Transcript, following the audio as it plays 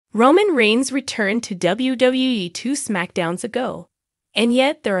Roman Reigns returned to WWE 2 SmackDowns ago, and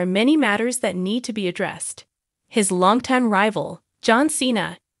yet there are many matters that need to be addressed. His longtime rival, John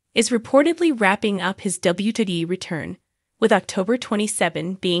Cena, is reportedly wrapping up his WWE return, with October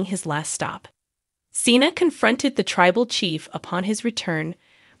 27 being his last stop. Cena confronted the tribal chief upon his return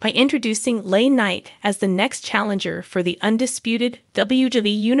by introducing LA Knight as the next challenger for the undisputed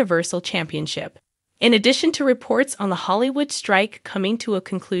WWE Universal Championship. In addition to reports on the Hollywood strike coming to a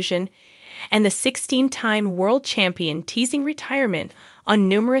conclusion and the 16-time world champion teasing retirement on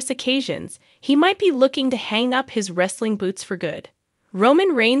numerous occasions, he might be looking to hang up his wrestling boots for good. Roman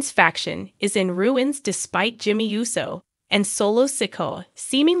Reigns' faction is in ruins despite Jimmy Uso and Solo Sikoa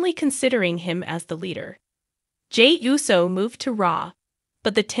seemingly considering him as the leader. Jey Uso moved to Raw,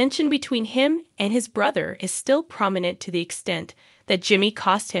 but the tension between him and his brother is still prominent to the extent that Jimmy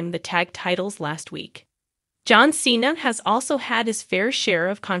cost him the tag titles last week. John Cena has also had his fair share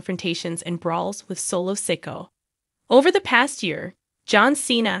of confrontations and brawls with Solo Sikoa. Over the past year, John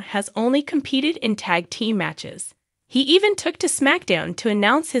Cena has only competed in tag team matches. He even took to SmackDown to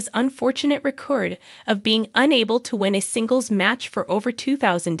announce his unfortunate record of being unable to win a singles match for over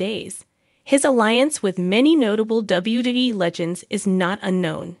 2,000 days. His alliance with many notable WWE legends is not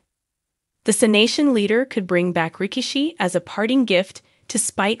unknown. The Cenation leader could bring back Ricochet as a parting gift to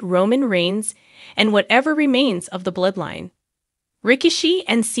spite Roman Reigns and whatever remains of the bloodline. Ricochet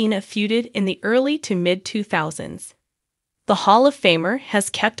and Cena feuded in the early to mid-2000s. The Hall of Famer has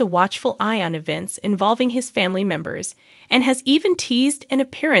kept a watchful eye on events involving his family members and has even teased an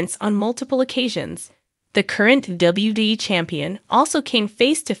appearance on multiple occasions. The current WWE champion also came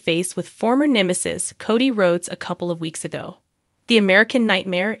face-to-face with former nemesis Cody Rhodes a couple of weeks ago. The American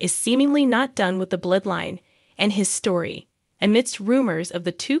Nightmare is seemingly not done with the bloodline and his story, amidst rumors of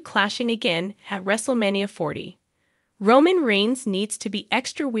the two clashing again at WrestleMania 40. Roman Reigns needs to be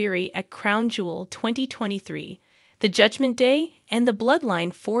extra wary at Crown Jewel 2023, the Judgment Day, and the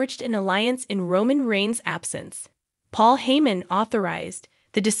Bloodline forged an alliance in Roman Reigns' absence. Paul Heyman authorized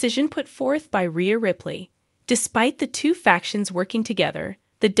the decision put forth by Rhea Ripley. Despite the two factions working together,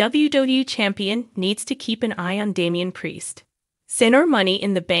 the WWE champion needs to keep an eye on Damian Priest. Cena Money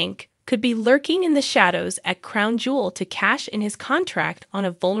in the Bank could be lurking in the shadows at Crown Jewel to cash in his contract on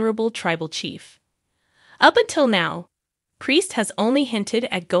a vulnerable tribal chief. Up until now, Priest has only hinted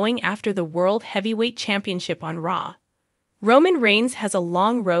at going after the World Heavyweight Championship on Raw. Roman Reigns has a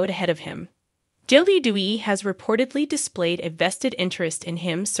long road ahead of him. WWE has reportedly displayed a vested interest in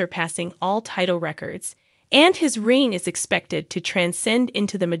him surpassing all title records, and his reign is expected to transcend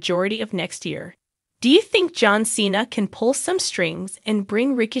into the majority of next year. Do you think John Cena can pull some strings and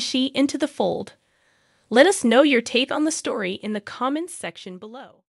bring Ricochet into the fold? Let us know your take on the story in the comments section below.